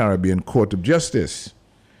of the Caribbean Court of Justice.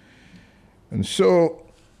 And so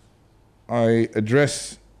I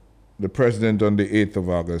address the President on the 8th of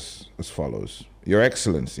August as follows. Your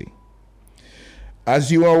Excellency,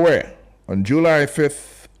 as you are aware, on July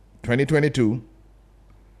 5th, 2022,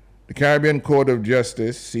 the Caribbean Court of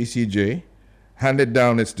Justice, CCJ, handed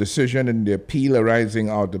down its decision in the appeal arising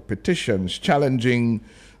out of petitions challenging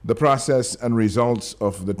the process and results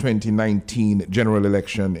of the 2019 general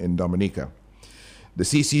election in Dominica. The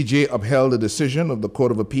CCJ upheld the decision of the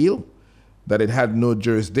Court of Appeal that it had no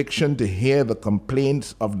jurisdiction to hear the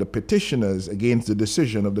complaints of the petitioners against the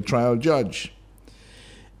decision of the trial judge.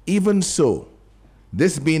 Even so,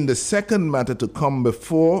 this being the second matter to come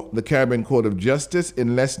before the Caribbean Court of Justice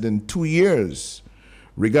in less than 2 years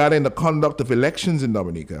regarding the conduct of elections in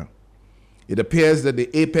Dominica, it appears that the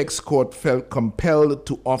Apex Court felt compelled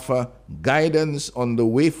to offer guidance on the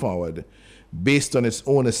way forward based on its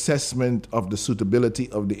own assessment of the suitability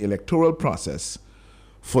of the electoral process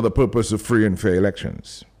for the purpose of free and fair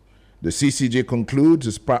elections. The CCJ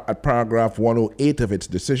concludes at paragraph 108 of its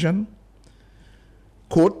decision,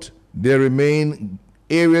 quote, there remain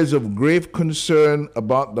areas of grave concern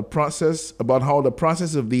about how the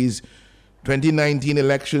process of these 2019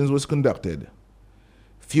 elections was conducted.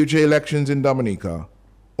 Future elections in Dominica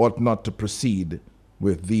ought not to proceed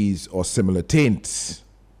with these or similar taints.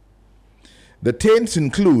 The taints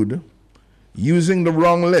include using the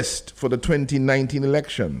wrong list for the 2019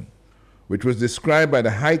 election, which was described by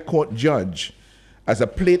the High Court judge as a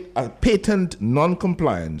patent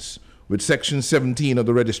non-compliance with Section 17 of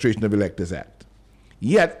the Registration of Electors Act.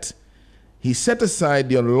 Yet, he set aside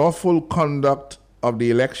the unlawful conduct of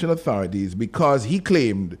the election authorities because he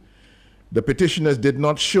claimed the petitioners did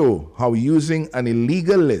not show how using an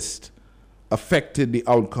illegal list affected the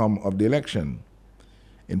outcome of the election.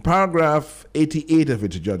 In paragraph 88 of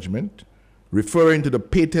its judgment, referring to the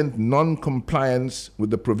patent non-compliance with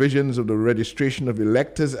the provisions of the Registration of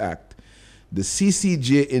Electors Act, the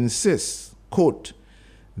CCJ insists, quote,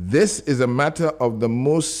 this is a matter of the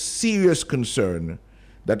most serious concern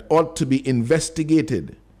that ought to be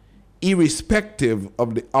investigated, irrespective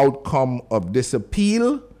of the outcome of this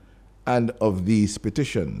appeal and of these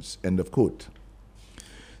petitions, end of quote.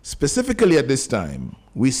 Specifically at this time,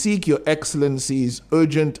 we seek Your Excellency's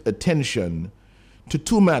urgent attention to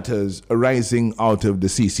two matters arising out of the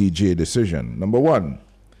CCJ decision. Number one,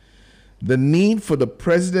 the need for the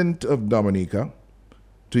President of Dominica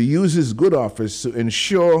to use his good office to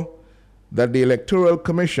ensure that the Electoral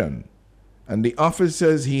Commission and the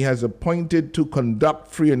officers he has appointed to conduct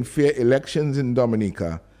free and fair elections in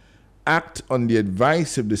Dominica act on the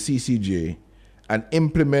advice of the CCJ and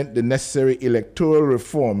implement the necessary electoral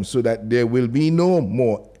reforms so that there will be no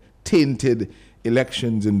more tainted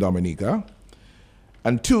elections in Dominica.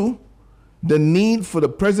 And two, the need for the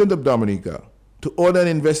President of Dominica to order an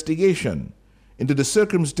investigation into the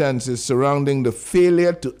circumstances surrounding the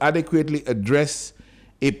failure to adequately address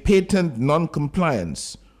a patent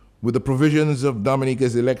non-compliance with the provisions of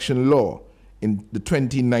Dominica's election law in the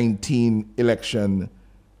 2019 election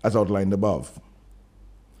as outlined above.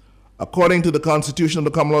 According to the Constitution of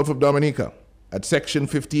the Commonwealth of Dominica, at Section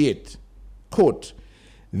 58, quote,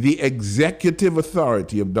 the executive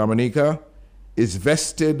authority of Dominica is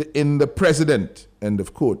vested in the President, end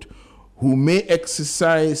of quote, who may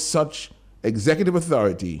exercise such executive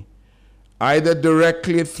authority either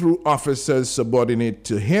directly through officers subordinate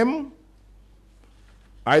to him,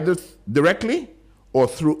 either directly or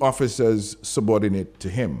through officers subordinate to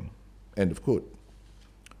him, end of quote.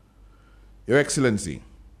 Your Excellency,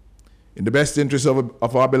 in the best interest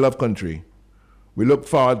of our beloved country, we look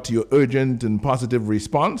forward to your urgent and positive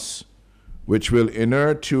response, which will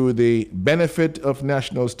inure to the benefit of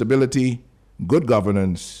national stability, good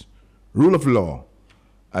governance, rule of law,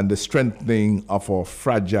 and the strengthening of our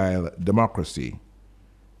fragile democracy.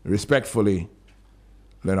 Respectfully,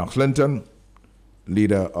 Lennox Linton,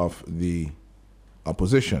 Leader of the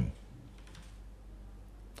Opposition.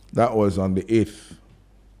 That was on the 8th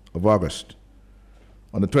of August.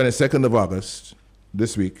 On the 22nd of August,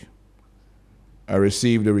 this week, I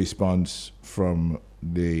received a response from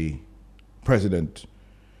the President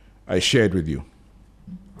I shared with you.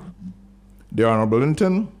 Dear Honorable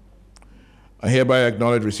Linton, I hereby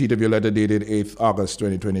acknowledge receipt of your letter dated 8th August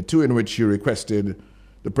 2022, in which you requested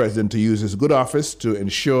the President to use his good office to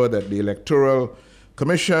ensure that the Electoral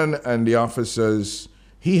Commission and the officers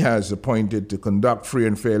he has appointed to conduct free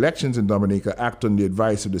and fair elections in Dominica act on the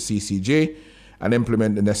advice of the CCJ and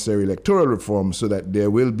implement the necessary electoral reforms so that there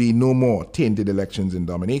will be no more tainted elections in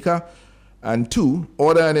Dominica. And 2,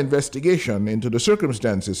 order an investigation into the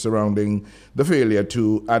circumstances surrounding the failure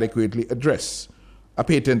to adequately address a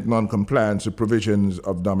patent non-compliance with provisions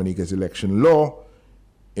of Dominica's election law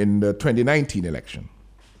in the 2019 election.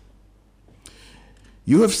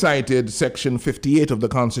 You have cited Section 58 of the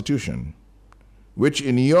Constitution, which,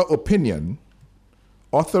 in your opinion,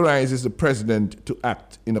 authorizes the President to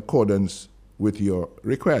act in accordance with your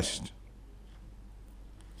request.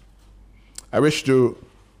 I wish to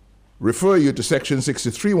refer you to Section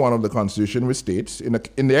 63(1) of the Constitution, which states, in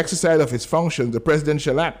the exercise of his functions, the President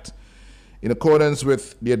shall act in accordance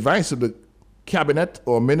with the advice of the Cabinet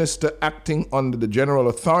or minister acting under the general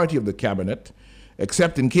authority of the Cabinet,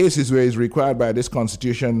 except in cases where it is required by this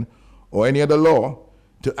Constitution or any other law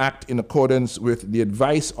to act in accordance with the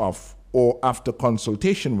advice of or after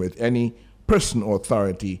consultation with any person or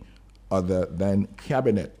authority other than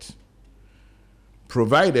Cabinet,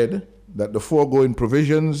 provided that the foregoing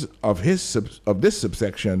provisions of this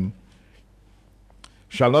subsection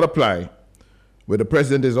shall not apply where the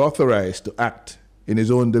President is authorized to act in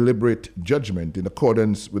his own deliberate judgment in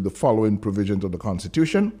accordance with the following provisions of the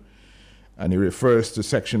Constitution. And he refers to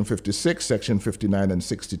Section 56, Section 59 and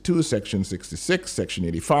 62, Section 66, Section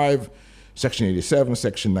 85, Section 87,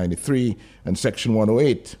 Section 93, and Section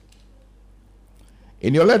 108.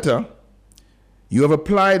 In your letter, you have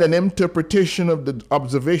applied an interpretation of the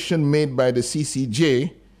observation made by the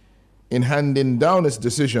CCJ in handing down its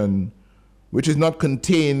decision, which is not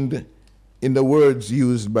contained in the words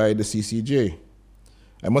used by the CCJ.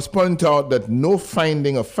 I must point out that no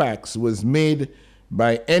finding of facts was made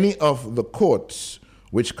by any of the courts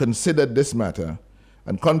which considered this matter,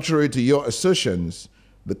 and contrary to your assertions,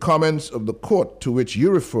 the comments of the court to which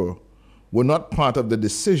you refer were not part of the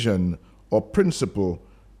decision or principle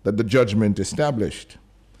that the judgment established.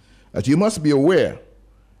 As you must be aware,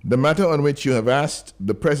 the matter on which you have asked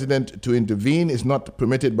the President to intervene is not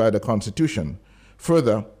permitted by the Constitution.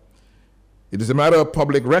 Further, it is a matter of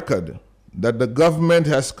public record that the government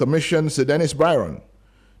has commissioned Sir Dennis Byron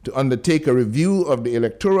to undertake a review of the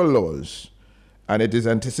electoral laws, and it is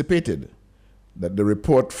anticipated that the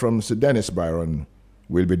report from Sir Dennis Byron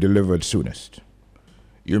will be delivered soonest.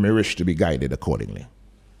 You may wish to be guided accordingly.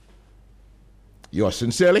 Yours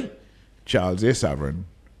sincerely, Charles A. Sovereign,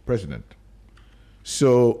 President.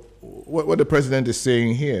 So what the President is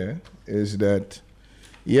saying here is that,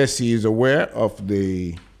 yes, he is aware of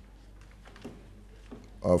the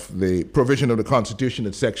provision of the Constitution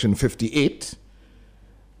at Section 58,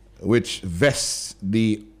 which vests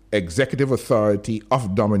the executive authority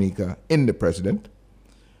of Dominica in the President,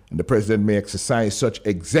 and the President may exercise such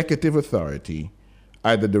executive authority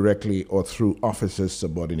either directly or through officers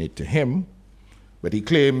subordinate to him. But he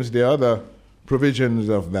claims there are other provisions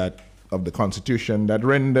of the Constitution that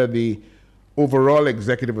render the overall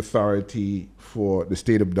executive authority for the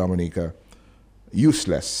state of Dominica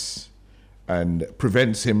useless and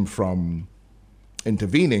prevents him from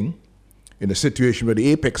intervening in a situation where the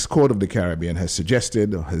Apex Court of the Caribbean has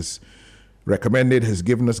suggested, or has recommended, has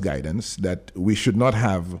given us guidance that we should not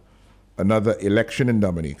have another election in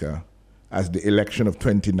Dominica as the election of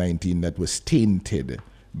 2019 that was tainted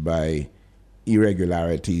by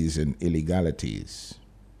irregularities and illegalities.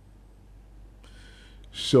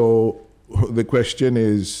 So the question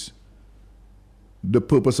is, the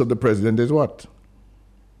purpose of the President is what?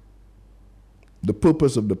 The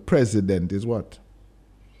purpose of the President is what?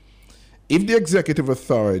 If the executive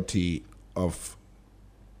authority of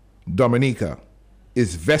Dominica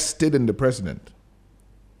is vested in the President,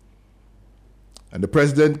 and the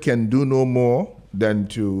President can do no more than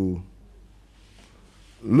to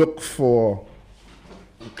look for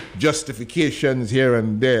justifications here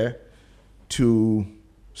and there to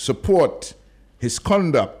support his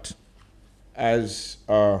conduct as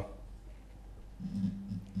a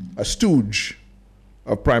stooge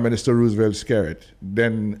of Prime Minister Roosevelt Skerrit,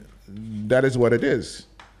 then that is what it is.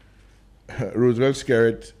 Roosevelt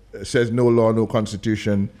Skerrit says no law, no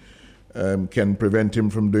constitution can prevent him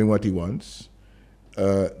from doing what he wants.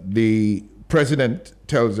 The President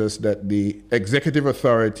tells us that the executive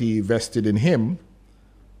authority vested in him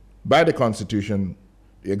by the Constitution,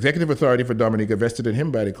 the executive authority for Dominica vested in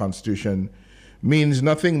him by the Constitution, means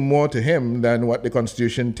nothing more to him than what the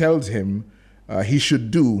Constitution tells him he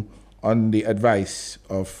should do on the advice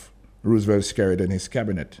of Roosevelt Skerrit and his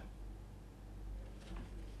cabinet.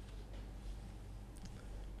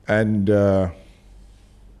 And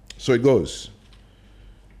so it goes.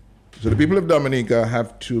 So the people of Dominica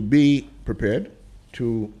have to be prepared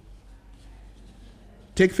to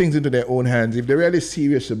take things into their own hands if they're really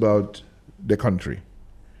serious about the country.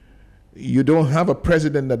 You don't have a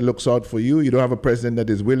president that looks out for you. You don't have a president that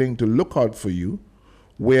is willing to look out for you,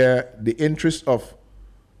 where the interest of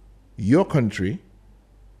your country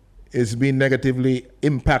is being negatively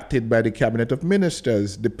impacted by the cabinet of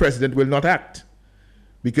ministers. The president will not act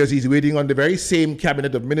because he's waiting on the very same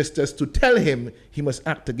cabinet of ministers to tell him he must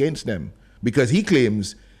act against them, because he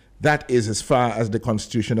claims that is as far as the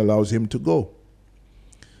Constitution allows him to go.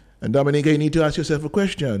 And Dominica, you need to ask yourself a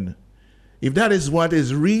question. If that is what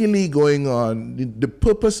is really going on, the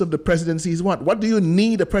purpose of the presidency is what? What do you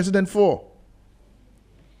need a president for?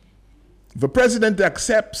 If a president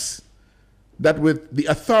accepts that with the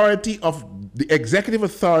authority of the executive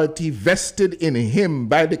authority vested in him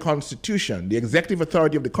by the Constitution, the executive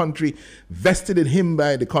authority of the country vested in him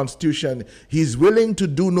by the Constitution, he's willing to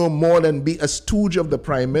do no more than be a stooge of the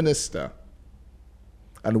Prime Minister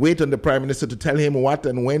and wait on the Prime Minister to tell him what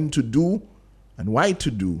and when to do and why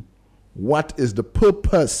to do. What is the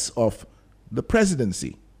purpose of the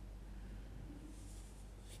presidency?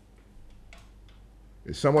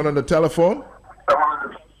 Is someone on the telephone?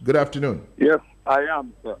 Good afternoon. Yes, I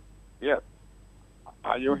am, sir. Yes.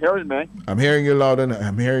 Are you hearing me? I'm hearing you loud and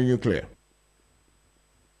I'm hearing you clear.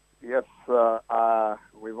 Yes,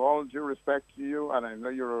 with all due respect to you, and I know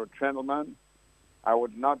you're a gentleman, I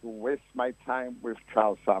would not waste my time with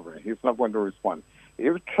Charles Savarin. He's not going to respond.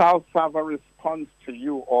 If Charles Savarin responds to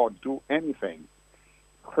you or do anything,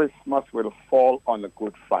 Christmas will fall on a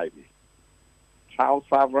Good Friday. Charles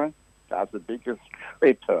Savarin, that's the biggest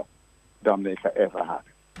traitor Dominica ever had.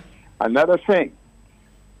 Another thing,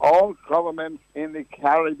 all governments in the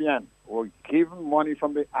Caribbean were given money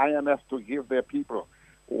from the IMF to give their people.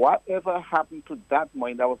 Whatever happened to that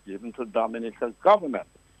money that was given to Dominica's government?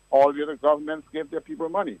 All the other governments gave their people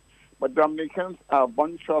money. But Dominicans are a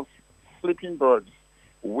bunch of sleeping birds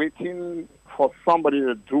waiting for somebody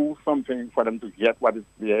to do something for them to get what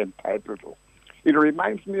they're entitled to. It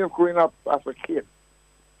reminds me of growing up as a kid.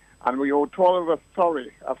 And we were told of a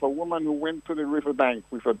story of a woman who went to the riverbank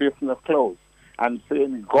with a basin of clothes and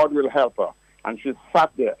saying God will help her. And she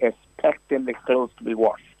sat there expecting the clothes to be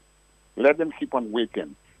washed. Let them keep on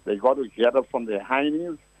waiting. They got to get up from their high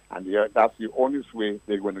knees, and that's the only way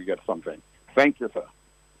they're going to get something. Thank you, sir.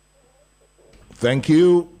 Thank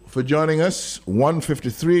you for joining us.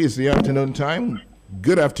 1:53 is the afternoon time.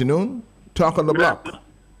 Good afternoon. Talk on the block.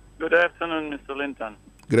 Good afternoon, Mr. Linton.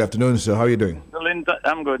 Good afternoon, sir. How are you doing? Mr. Linton,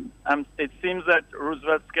 I'm good. It seems that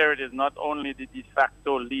Roosevelt Skerritt is not only the de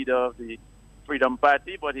facto leader of the Freedom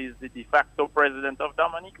Party, but he's the de facto president of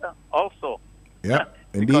Dominica also. Yeah,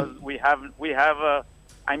 indeed. Because we have a,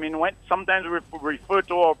 I mean, when sometimes we refer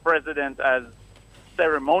to our president as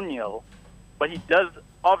ceremonial, but he does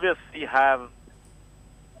obviously have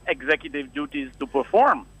executive duties to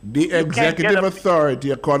perform. The executive authority,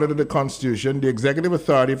 according to the Constitution, the executive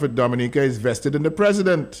authority for Dominica is vested in the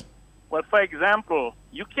president. Well, for example,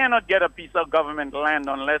 you cannot get a piece of government land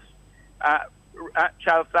unless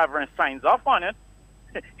Charles Savarin signs off on it.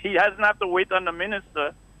 He doesn't have to wait on the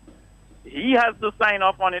minister. He has to sign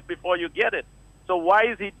off on it before you get it. So why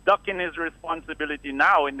is he ducking his responsibility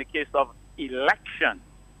now in the case of election,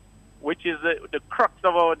 which is the crux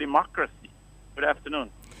of our democracy? Good afternoon.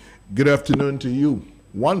 Good afternoon to you.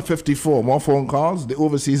 1:54, more phone calls. The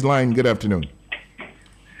overseas line, good afternoon.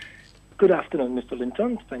 Good afternoon, Mr.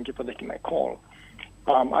 Linton. Thank you for taking my call.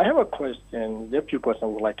 I have a question. There are a few questions I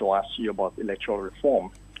would like to ask you about electoral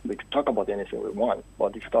reform. We can talk about anything we want,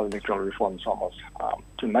 but if electoral reform is almost,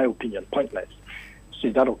 in my opinion, pointless. So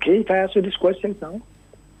is that okay if I ask you these questions now?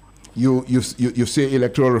 You say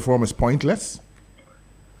electoral reform is pointless?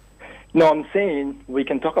 No, I'm saying we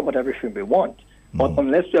can talk about everything we want, but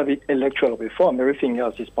unless you have electoral reform, everything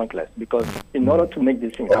else is pointless. Because in order to make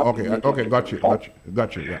this thing happen... Okay, got you,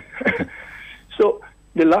 yeah. Okay. So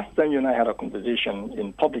the last time you and I had a conversation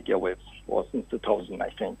in public airwaves was in 2000, I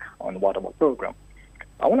think, on What About program.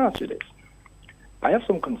 I want to ask you this. I have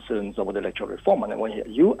some concerns about electoral reform, and I want to hear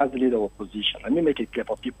you as the leader of opposition. Let me make it clear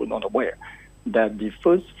for people not aware that the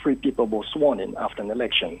first three people were sworn in after an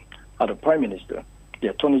election are the Prime Minister, the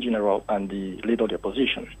Attorney General, and the leader of the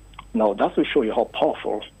opposition. Now, that will show you how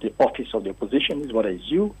powerful the office of the opposition is, whether it's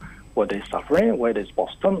you, whether it's Savarin, whether it's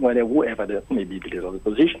Boston, whether whoever may be the leader of the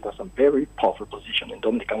opposition. That's a very powerful position in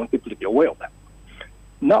Dominica. I want people to be aware of that.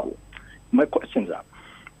 Now, my questions are,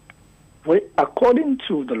 according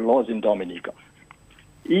to the laws in Dominica,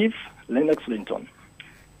 if Lennox Linton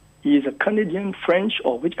is a Canadian, French,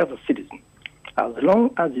 or whichever citizen, as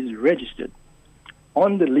long as he's registered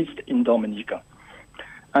on the list in Dominica,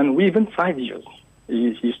 and within 5 years,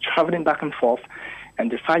 he's traveling back and forth,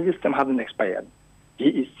 and the 5 years term hasn't expired, he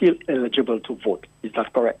is still eligible to vote. Is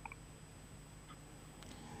that correct?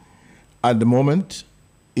 At the moment,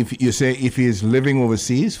 if you say if he is living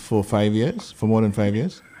overseas for 5 years, for more than 5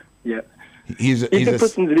 years? Yeah. If the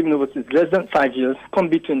person is living overseas less than 5 years, come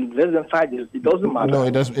between less than 5 years, it doesn't matter. No,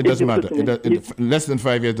 it doesn't matter. Less than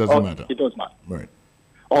 5 years doesn't matter. It does matter. Right.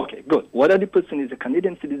 Okay, good. Whether the person is a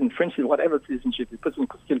Canadian citizen, French citizen, whatever citizenship, the person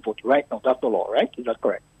could still vote right now. That's the law, right? Is that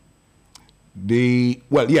correct?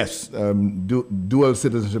 Yes. Dual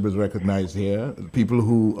citizenship is recognized here. People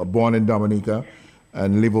who are born in Dominica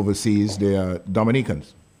and live overseas, they are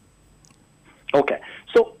Dominicans. Okay.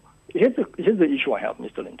 So here's the issue I have,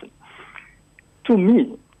 Mr. Linton. To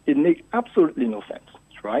me, it makes absolutely no sense,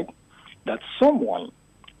 right? That someone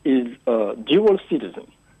is a dual citizen,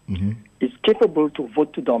 is capable to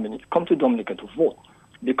vote to come to Dominica to vote,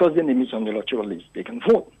 because their name is on the electoral list, they can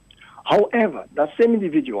vote. However, that same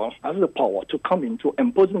individual has the power to come in to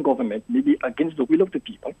impose on government, maybe against the will of the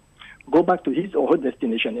people, go back to his or her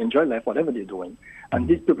destination, enjoy life, whatever they're doing, and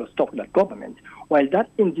these people are stuck with that government, while that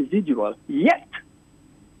individual yet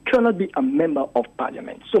cannot be a member of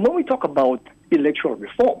parliament. So when we talk about electoral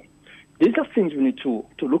reform, these are things we need to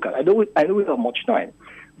look at. I know we don't have much time,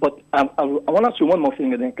 but I want to ask you one more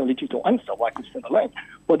thing and then I can let you to answer why I could stand the line.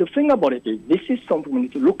 But the thing about it is, this is something we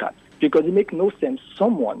need to look at, because it makes no sense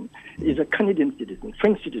someone is a Canadian citizen,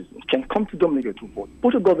 French citizen, can come to Dominica to vote,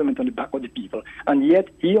 put a government on the back of the people, and yet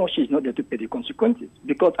he or she is not there to pay the consequences.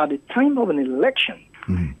 Because at the time of an election,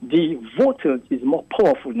 the voter is more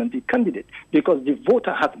powerful than the candidate, because the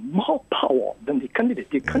voter has more power than the candidate.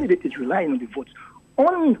 The candidate is relying on the votes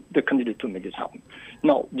on the candidate to make this happen.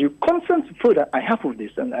 Now, the concerns further I have with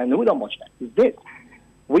this, and I know that much time, is this.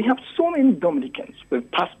 We have so many Dominicans with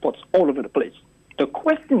passports all over the place. The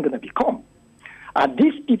question is going to become, are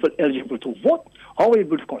these people eligible to vote? Are we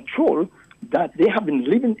able to control that they have been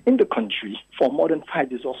living in the country for more than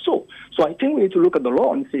 5 years or so? So I think we need to look at the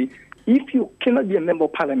law and say, if you cannot be a member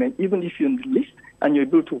of parliament, even if you're on the list and you're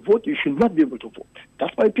able to vote, you should not be able to vote.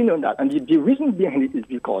 That's my opinion on that. And the reason behind it is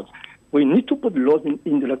because we need to put laws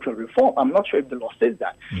in the electoral reform. I'm not sure if the law says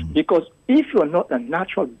that. Because if you're not a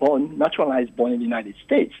naturalized born in the United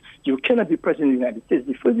States, you cannot be president of the United States.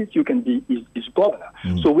 The furthest you can be is governor.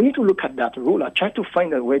 So we need to look at that rule. I tried to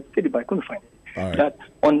find a way to say it, but I couldn't find it. Right. That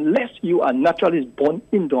unless you are naturally born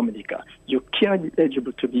in Dominica, you cannot be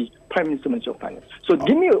eligible to be Prime Minister, Minister of Finance. So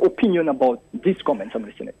give me your opinion about these comments. I'm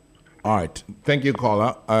listening. All right. Thank you,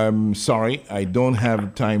 caller. I'm sorry, I don't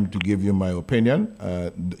have time to give you my opinion.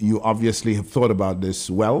 You obviously have thought about this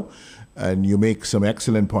well, and you make some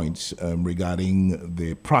excellent points regarding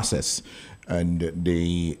the process and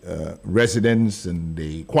the residence and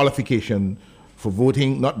the qualification for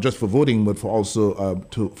voting, not just for voting, but for also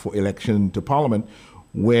for election to Parliament,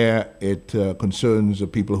 where it concerns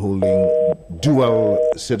people holding dual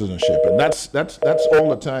citizenship. And that's all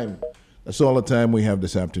the time. That's all the time we have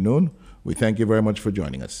this afternoon. We thank you very much for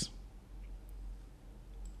joining us.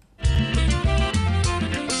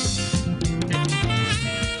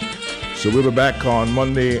 So we'll be back on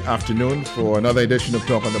Monday afternoon for another edition of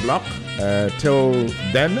Talk on the Block. Till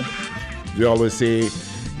then, we always say,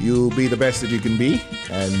 you be the best that you can be.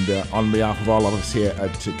 And on behalf of all of us here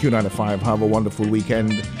at Q95, have a wonderful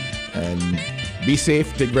weekend. And be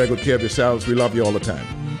safe, take very good care of yourselves. We love you all the time.